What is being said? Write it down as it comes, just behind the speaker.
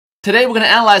Today we're going to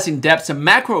analyze in depth the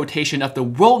macro rotation of the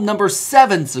world number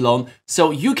 7 Zilong so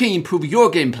you can improve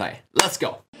your gameplay. Let's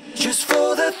go. Just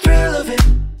for the thrill of it,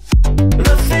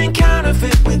 nothing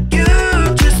counterfeit with you,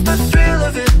 just the thrill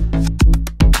of it.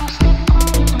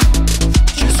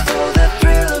 Just for the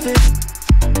thrill of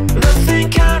it, nothing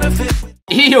counterfeit.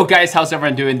 Yo guys, how's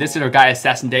everyone doing? This is our guy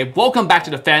AssassinDave. Welcome back to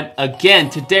the fam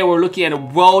again. Today we're looking at a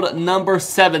world number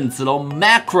 7 Zilong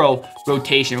macro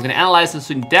rotation. We're going to analyze this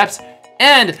in depth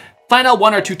and find out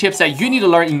 1 or 2 tips that you need to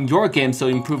learn in your game so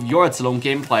improve your Zilong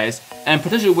gameplays and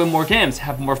potentially win more games,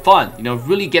 have more fun, you know,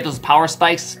 really get those power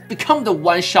spikes, become the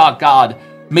one-shot god,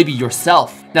 maybe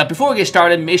yourself. Now, before we get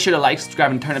started, make sure to like,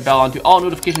 subscribe, and turn the bell on to all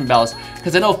notification bells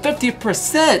because I know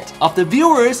 50% of the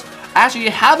viewers actually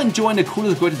haven't joined the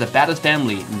coolest, greatest, the baddest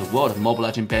family in the world of Mobile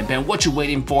Legends Bam Bam. What you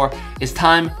waiting for? It's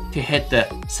time to hit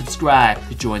the subscribe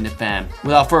to join the fam.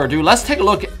 Without further ado, let's take a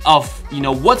look of, you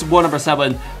know, what's world number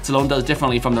 7 Zilong does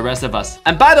differently from the rest of us.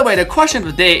 And by the way, the question of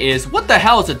the day is, what the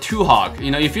hell is a 2-hog?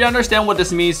 You know, if you understand what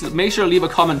this means, make sure to leave a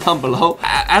comment down below.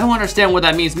 I don't understand what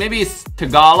that means. Maybe it's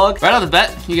Tagalog. Right off the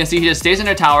bat, you can see he just stays in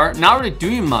their tower, not really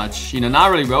doing much, you know,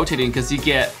 not really rotating because you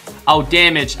get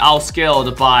out-damaged,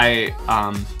 out-scaled by,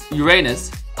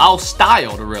 Uranus,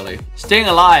 out-styled really. Staying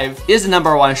alive is the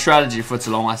 #1 strategy for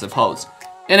Zilong, I suppose.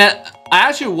 And I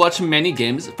actually watched many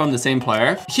games from the same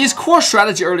player. His core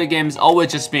strategy early games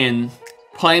always just been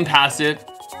playing passive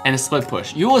and a split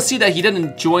push. You will see that he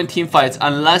doesn't join team fights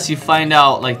unless you find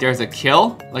out like there's a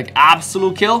kill, like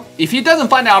absolute kill. If he doesn't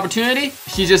find the opportunity,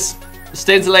 he just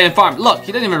stays in lane and farm. Look,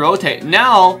 he doesn't even rotate.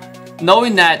 Now,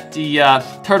 knowing that the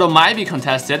turtle might be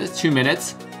contested, it's 2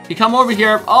 minutes, he come over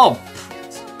here, oh,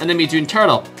 enemy doing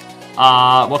turtle.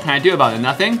 What can I do about it?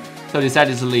 Nothing. So I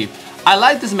decided to leave. I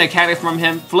like this mechanic from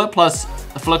him. Flip plus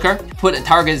flicker. Put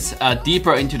targets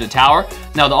deeper into the tower.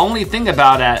 Now the only thing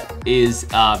about that is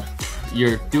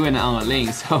you're doing it on a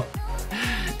lane, so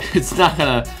it's not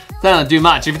gonna do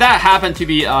much. If that happened to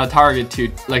be a target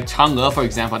to like Conro, for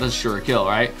example, that's sure a kill,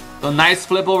 right? So nice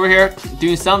flip over here,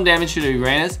 doing some damage to the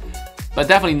Uranus, but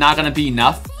definitely not gonna be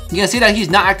enough. You can see that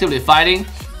he's not actively fighting.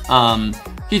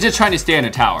 He's just trying to stay in the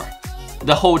tower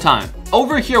the whole time.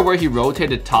 Over here where he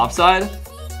rotated top side,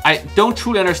 I don't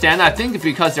truly understand that. I think it's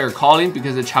because they're calling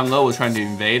because the Conro was trying to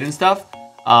invade and stuff.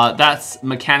 That's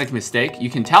mechanic mistake. You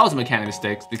can tell it's mechanic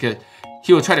mistakes because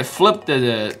he will try to flip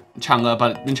the Conro,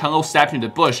 but when Conro stepped into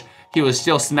the bush, he was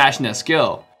still smashing that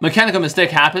skill. Mechanical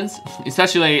mistake happens,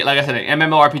 especially like I said, in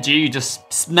MMORPG, you just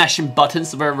smashing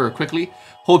buttons very, very quickly,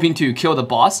 hoping to kill the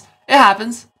boss. It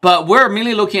happens, but we're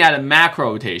mainly looking at a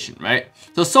macro rotation, right?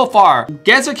 So far,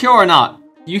 gets a kill or not,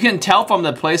 you can tell from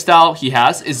the playstyle he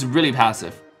has is really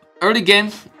passive. Early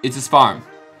game, it's his farm.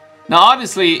 Now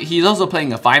obviously, he's also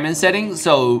playing a 5-man setting,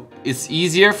 so it's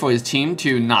easier for his team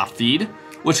to not feed,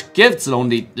 which gives Zilong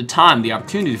the time, the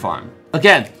opportunity to farm.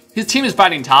 Again, his team is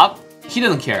fighting top, he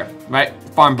doesn't care, right?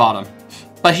 Farm bottom.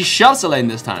 But he shoves the lane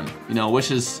this time, you know,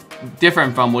 which is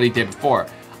different from what he did before.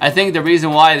 I think the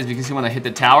reason why is because he want to hit the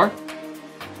tower.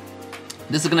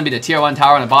 This is going to be the tier 1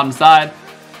 tower on the bottom side.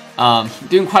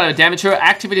 Doing quite a bit of damage here,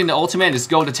 activating the ultimate and just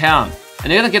go to town.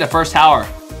 And they're going to get a first tower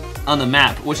on the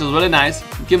map, which is really nice.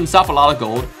 Give himself a lot of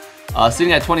gold.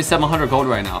 Sitting at 2,700 gold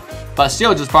right now. But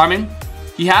still just farming.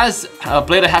 He has a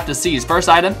Blade of Half the Seas, first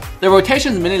item. The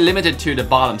rotation is mainly limited to the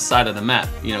bottom side of the map.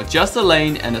 You know, just the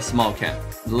lane and the small cap.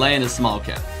 The lane and the small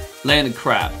cap. Lane and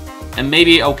crab. And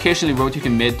maybe occasionally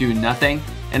rotating mid, do nothing.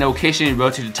 And occasionally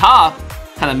rotate to top,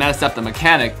 kind of messed up the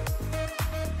mechanic.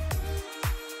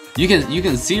 You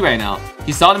can see right now,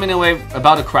 he saw the minion wave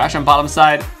about to crash on bottom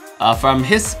side from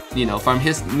his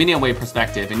minion wave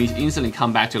perspective, and he instantly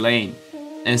come back to lane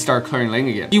and start clearing lane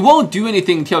again. He won't do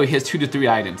anything until he hits 2 to 3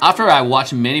 items. After I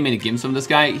watched many games from this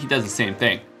guy, he does the same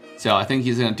thing. So I think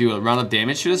he's gonna do a round of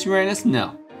damage to this Uranus.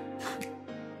 No.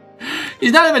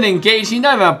 He's not even engaged, he's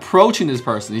not even approaching this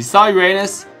person. He saw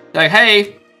Uranus, like,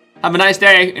 hey, have a nice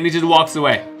day, and he just walks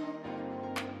away.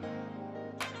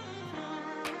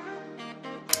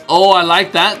 Oh, I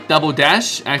like that. Double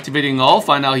dash, activating all,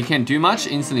 find out he can't do much,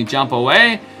 instantly jump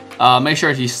away. Make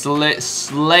sure he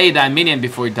slay that minion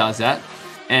before he does that,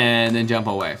 and then jump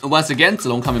away. Once again,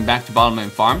 Zilong coming back to bottom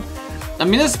lane farm. I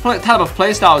mean, this type of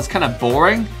playstyle is kind of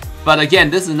boring, but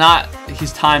again, this is not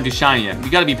his time to shine yet.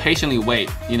 You gotta be patiently wait,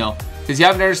 you know, because you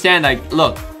have to understand, like,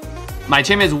 look, my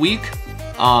champion is weak.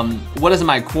 What is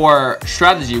my core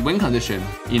strategy win condition,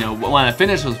 you know, when I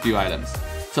finish those few items.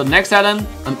 So the next item,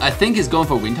 I think he's going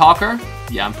for Windtalker.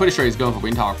 Yeah, I'm pretty sure he's going for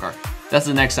Windtalker. That's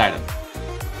the next item.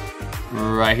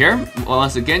 Right here.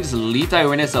 Once again, just leave that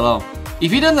Uranus alone. If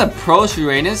he doesn't approach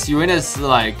Uranus, Uranus is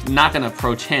like not gonna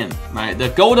approach him, right? The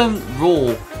golden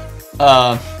rule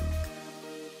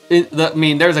I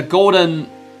mean, there's a golden,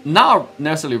 not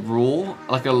necessarily rule,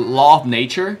 like a law of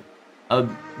nature.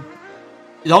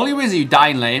 The only reason you die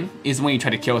in lane is when you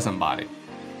try to kill somebody.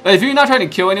 But if you're not trying to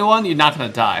kill anyone, you're not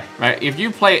gonna die, right? If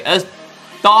you play as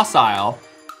docile,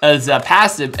 as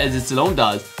passive as Zilong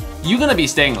does, you're gonna be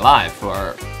staying alive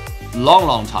for a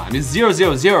long time. It's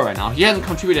 0-0-0 right now. He hasn't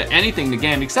contributed anything in the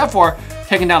game except for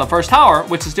taking down the first tower,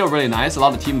 which is still really nice. A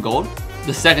lot of team gold.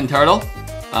 The second turtle,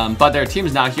 but their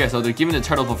team's not here, so they're giving the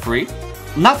turtle for free.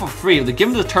 Not for free, they're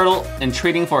giving the turtle and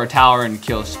trading for a tower and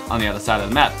kills on the other side of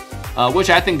the map. Which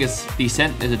I think is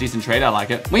decent, is a decent trade, I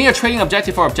like it. When you're trading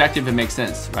objective for objective, it makes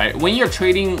sense, right? When you're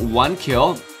trading one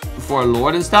kill for a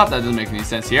lord and stuff, that doesn't make any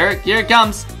sense. Here it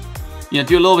comes. You know,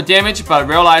 do a little bit of damage, but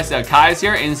realize that Kai is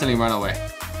here, instantly run away.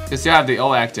 You still have the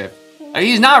O active.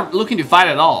 He's not looking to fight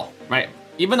at all, right?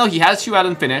 Even though he has Shoutout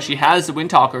and Finish, he has the Wind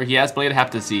Talker, he has Blade of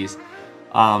Heptases,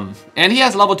 and he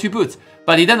has level 2 boots,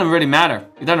 but he doesn't really matter.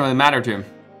 It doesn't really matter to him.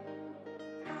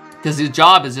 Because his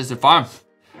job is just to farm.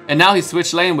 And now he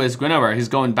switched lane with Guinevere. He's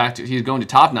going to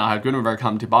top now, have Guinevere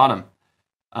come to bottom.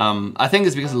 I think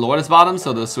it's because the Lord is bottom,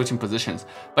 so they're switching positions.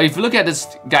 But if you look at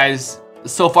this guys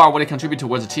so far, what they contribute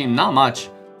towards the team, not much.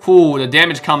 Ooh, the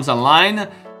damage comes online,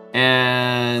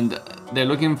 and they're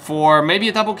looking for maybe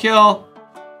a double kill.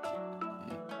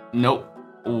 Nope.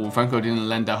 Ooh, Franco didn't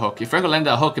land that hook. If Franco landed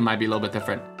that hook, it might be a little bit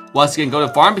different. Once again, go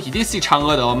to farm, but he did see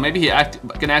Chang'e though. Maybe he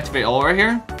can activate all right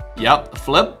here. Yep,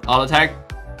 flip, auto attack.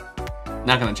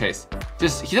 Not gonna chase.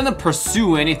 Just, he doesn't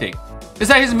pursue anything. It's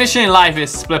like his mission in life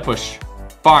is split push.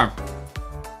 Farm.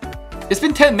 It's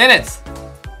been 10 minutes.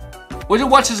 We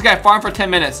just watched this guy farm for 10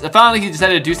 minutes. And finally, he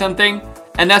decided to do something.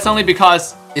 And that's only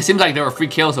because it seems like there were free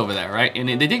kills over there, right? And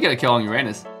they did get a kill on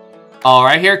Uranus. All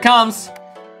right, here it comes.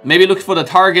 Maybe look for the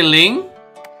target Ling.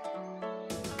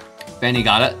 Then he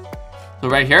got it. So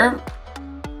right here,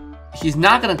 he's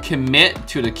not gonna commit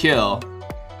to the kill.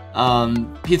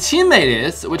 His teammate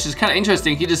is, which is kind of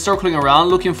interesting. He's just circling around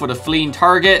looking for the fleeing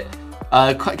target.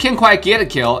 Can't quite get a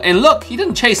kill. And look, he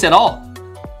didn't chase at all.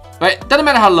 Right? Doesn't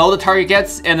matter how low the target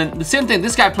gets. And then the same thing,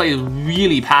 this guy plays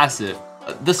really passive.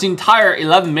 This entire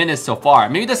 11 minutes so far.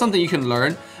 Maybe that's something you can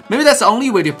learn. Maybe that's the only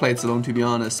way to play Zilong, to be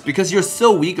honest. Because you're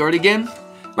so weak early game.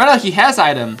 Right now he has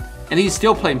item, and he's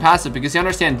still playing passive because you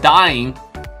understand dying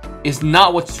is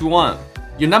not what you want.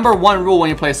 Your number one rule when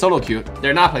you play solo queue,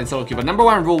 they're not playing solo queue, but number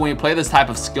one rule when you play this type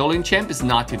of skilling champ is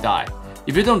not to die.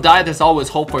 If you don't die, there's always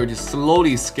hope for you to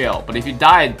slowly scale. But if you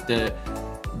die,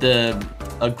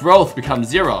 the growth becomes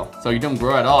 0. So you don't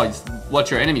grow at all, you just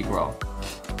watch your enemy grow.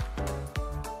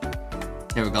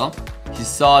 Here we go. He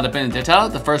saw the Benedetta,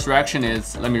 the first reaction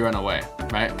is, let me run away,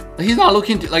 right? But he's not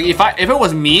looking to, like, if it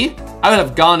was me, I would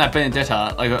have gone at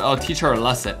Benedetta, like, I'll teach her a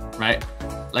lesson, right?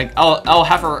 Like, I'll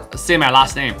have her say my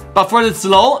last name. But for the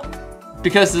Zilong,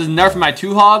 because it's nerfed my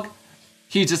 2-hog,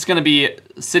 he's just gonna be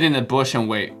sitting in the bush and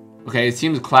wait. Okay, it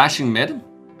seems clashing mid.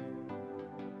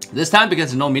 This time,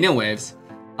 because there's no minion waves,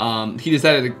 he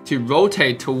decided to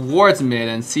rotate towards mid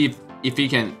and see if he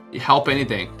can help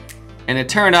anything. And it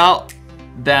turned out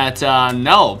that,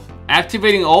 no.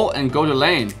 Activating ult and go to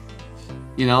lane.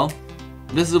 You know?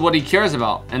 This is what he cares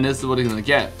about, and this is what he's gonna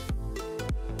get.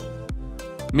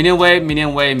 Minion wave,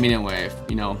 minion wave, minion wave.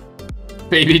 You know,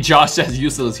 Baby Josh says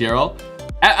useless hero.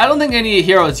 I don't think any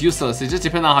hero is useless. It just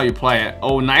depends on how you play it.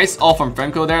 Oh, nice ult from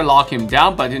Franco there, lock him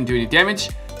down, but didn't do any damage.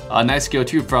 Nice skill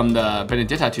too from the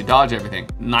Benedetta to dodge everything.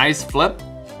 Nice flip.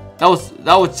 That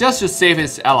was just to save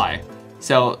his ally.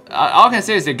 So all I can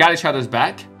say is they got each other's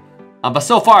back. But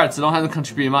so far, Zilong hasn't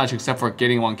contributed much except for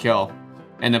getting 1 kill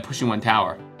and then pushing 1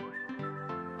 tower.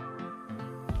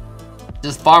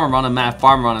 Just farm around the map,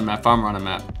 farm around the map, farm around the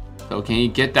map. So can you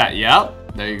get that?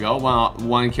 Yep. There you go.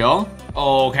 One kill.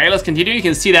 Okay, let's continue. You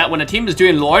can see that when the team is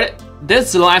doing Lord,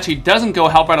 this Zilong actually doesn't go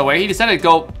help right away. He decided to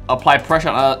go apply pressure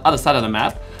on the other side of the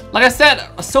map. Like I said,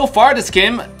 so far this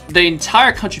game, the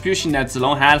entire contribution that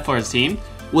Zilong had for his team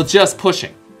was just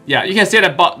pushing. Yeah, you can see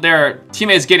that their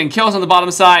teammates getting kills on the bottom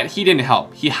side. He didn't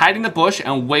help. He hide in the bush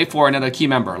and wait for another key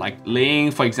member, like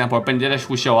Ling, for example, or Benedetta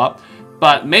will show up.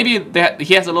 But maybe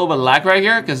he has a little bit of lag right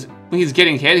here, because when he's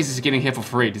getting hit, he's just getting hit for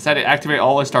free. Decided to activate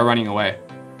all and start running away.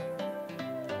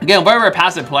 Again, very, very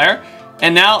passive player.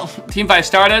 And now, team fight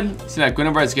started. See that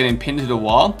Guinevere is getting pinned to the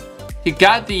wall. He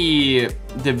got the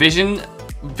vision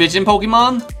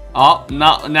Pokemon. Oh,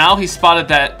 now he spotted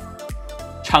that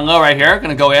Chang'e right here.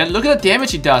 Gonna go in. Look at the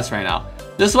damage he does right now.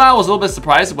 This one I was a little bit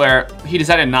surprised where he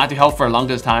decided not to help for the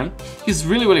longest time. He's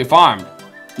really, really farmed.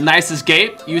 Nice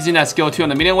escape, using that skill 2 on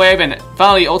the minion wave, and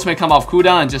finally ultimate come off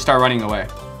cooldown and just start running away.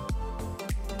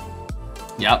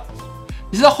 Yep.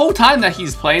 This is the whole time that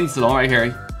he's playing Zilong right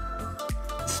here.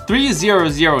 It's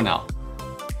 3-0-0 now.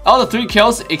 All the 3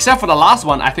 kills, except for the last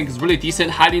one, I think is really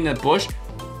decent, hiding in the bush.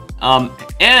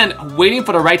 And waiting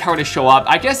for the right target to show up.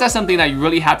 I guess that's something that you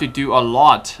really have to do a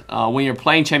lot when you're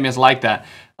playing champions like that.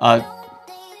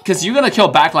 Because you're gonna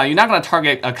kill backline, you're not gonna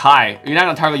target a Kai, you're not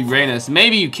gonna target Uranus.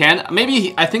 Maybe you can,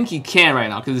 I think he can right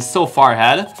now because it's so far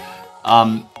ahead,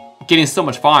 getting so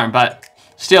much farm. But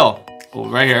still,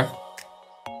 right here.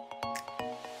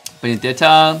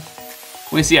 Benedetta.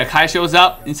 When you see a Kai shows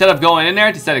up, instead of going in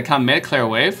there, decide to come mid, clear a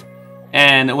wave,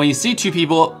 and when you see 2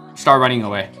 people, start running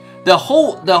away. The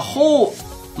whole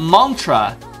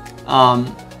mantra,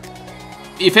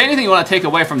 if anything you want to take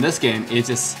away from this game, is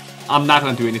just, I'm not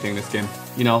going to do anything in this game.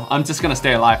 You know, I'm just going to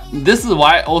stay alive. This is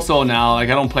why also now, like,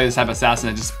 I don't play this type of assassin,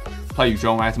 I just play you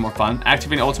drone, right? It's more fun.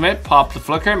 Activate ultimate, pop the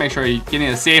flicker, make sure you're getting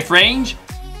a safe range.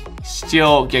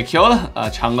 Still get killed.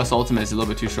 Changa's ultimate is a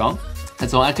little bit too strong. And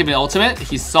so activating ultimate,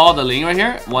 he saw the Ling right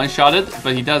here, one-shotted,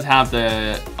 but he does have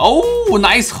the, oh,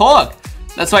 nice hook.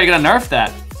 That's why you're going to nerf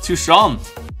that. Too strong.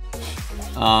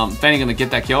 Benny gonna get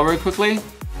that kill very quickly.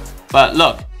 But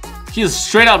look, he's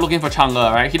straight up looking for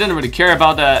Chang'e, right? He doesn't really care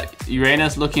about the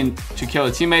Uranus looking to kill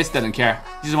the teammates, doesn't care.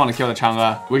 He just want to kill the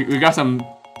Chang'e. We got some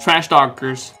trash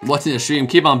talkers watching the stream,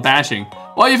 keep on bashing.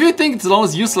 Well, if you think Zilong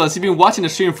is useless, you've been watching the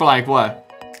stream for like what?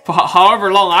 For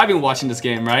however long I've been watching this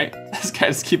game, right? This guy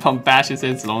just keep on bashing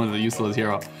saying Zilong is a useless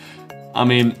hero. I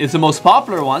mean, it's the most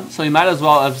popular one, so you might as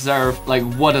well observe, like,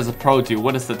 what does a pro do?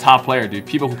 What does the top player do?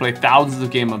 People who play thousands of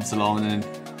games of Zilong, and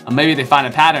then maybe they find a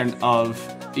pattern of,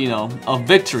 you know, of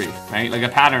victory, right? Like a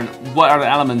pattern, what are the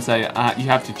elements that you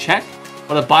have to check?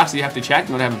 What are the boxes you have to check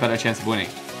in order to have a better chance of winning?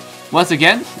 Once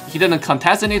again, he didn't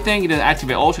contest anything, he didn't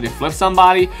activate ultra to flip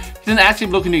somebody, he didn't actually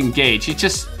look to engage, he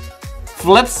just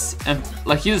flips and,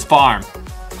 like, he just farm.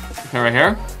 Okay, right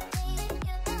here.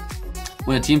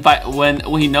 When a team fight, when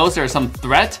he knows there's some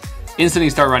threat,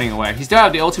 instantly start running away. He still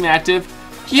have the ultimate active.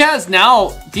 He has now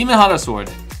Demon Hunter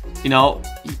Sword. You know,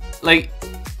 like,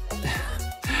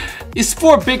 it's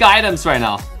 4 big items right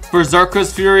now.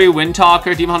 Berserker's Fury,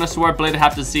 Windtalker, Demon Hunter Sword, Blade of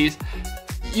Heptases.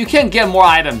 You can't get more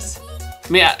items. I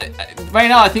mean, right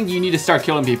now I think you need to start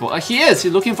killing people. He's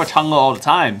looking for Chang'e all the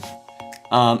time.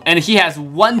 And he has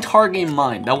one target in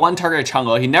mind. That one target is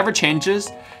Chang'e. He never changes.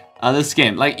 This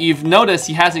game, like, you've noticed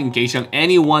he hasn't engaged on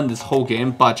anyone this whole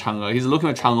game but Chang'e. He's looking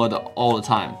at Chang'e all the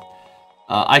time.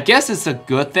 I guess it's a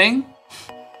good thing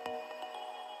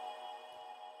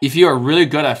if you are really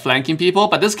good at flanking people,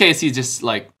 but this case he's just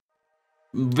like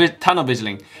tunnel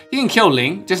visioning. He can kill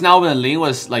Ling. Just now when Ling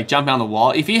was like jumping on the wall,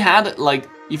 if he had like,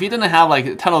 if he didn't have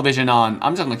like tunnel vision on,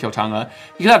 I'm just gonna kill Chang'e.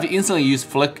 He could have instantly used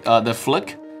flick, the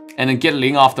flick, and then get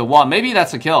Ling off the wall. Maybe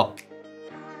that's a kill.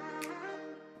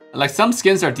 Like, some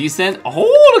skins are decent.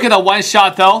 Oh, look at that one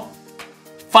shot though.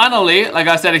 Finally, like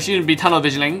I said, he shouldn't be tunnel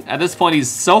visioning. At this point, he's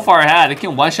so far ahead, he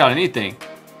can one shot anything.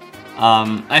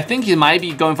 I think he might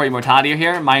be going for immortality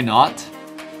here, might not.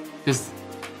 Because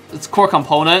it's core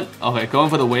component. Okay, going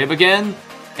for the wave again.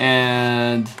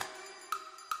 And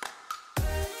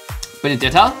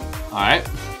Benedetta. Alright.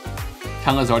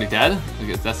 Kanga's already dead. I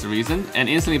guess that's the reason. And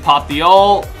instantly pop the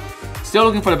ult. Still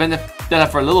looking for the Benedetta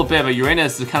for a little bit, but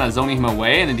Uranus is kind of zoning him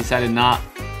away and then decided not.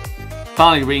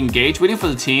 Finally re-engage, waiting for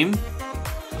the team.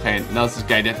 Okay, that was this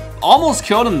guy did. Almost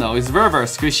killed him though, he's very, very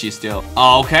squishy still.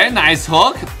 Okay, nice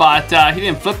hook, but he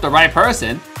didn't flip the right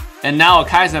person. And now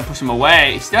Kai's gonna push him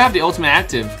away. He still have the ultimate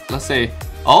active. Let's say,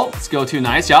 oh, let's go to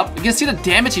nice job. You can see the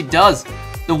damage he does.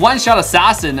 The one-shot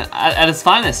assassin at his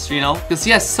finest, you know, because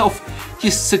he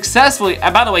successfully,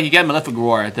 by the way, he got Malefic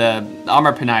Roar, the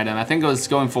armor pin item. I think it was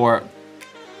going for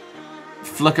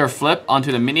flicker flip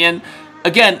onto the minion.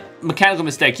 Again, mechanical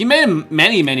mistake. He made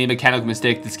many mechanical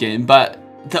mistakes this game, but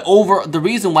the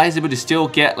reason why he's able to still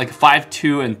get like 5,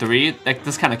 2, and 3, like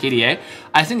this kind of KDA,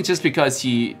 I think it's just because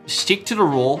he stick to the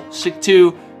role, stick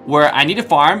to where I need to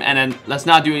farm, and then let's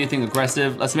not do anything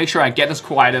aggressive. Let's make sure I get his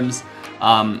core items.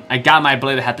 I got my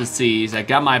Blade of Heptases, I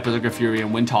got my Berserker Fury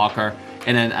and Windtalker,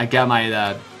 and then I got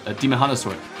my Demon Hunter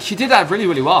Sword. He did that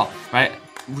really well, right?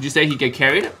 Would you say he get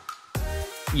carried?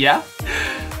 Yeah.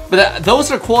 But those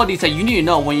are qualities that you need to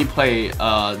know when you play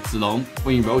Zilong,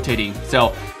 when you're rotating.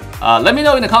 So let me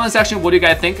know in the comment section what do you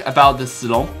guys think about this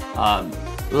Zilong.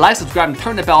 Like, subscribe, and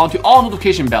turn the bell on to all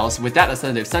notification bells. With that,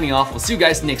 AssassinDave signing off. We'll see you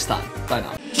guys next time. Bye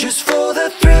now. Just for the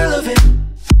thrill of it,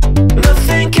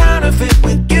 nothing counterfeit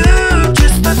with you.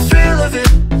 Just the thrill of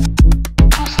it.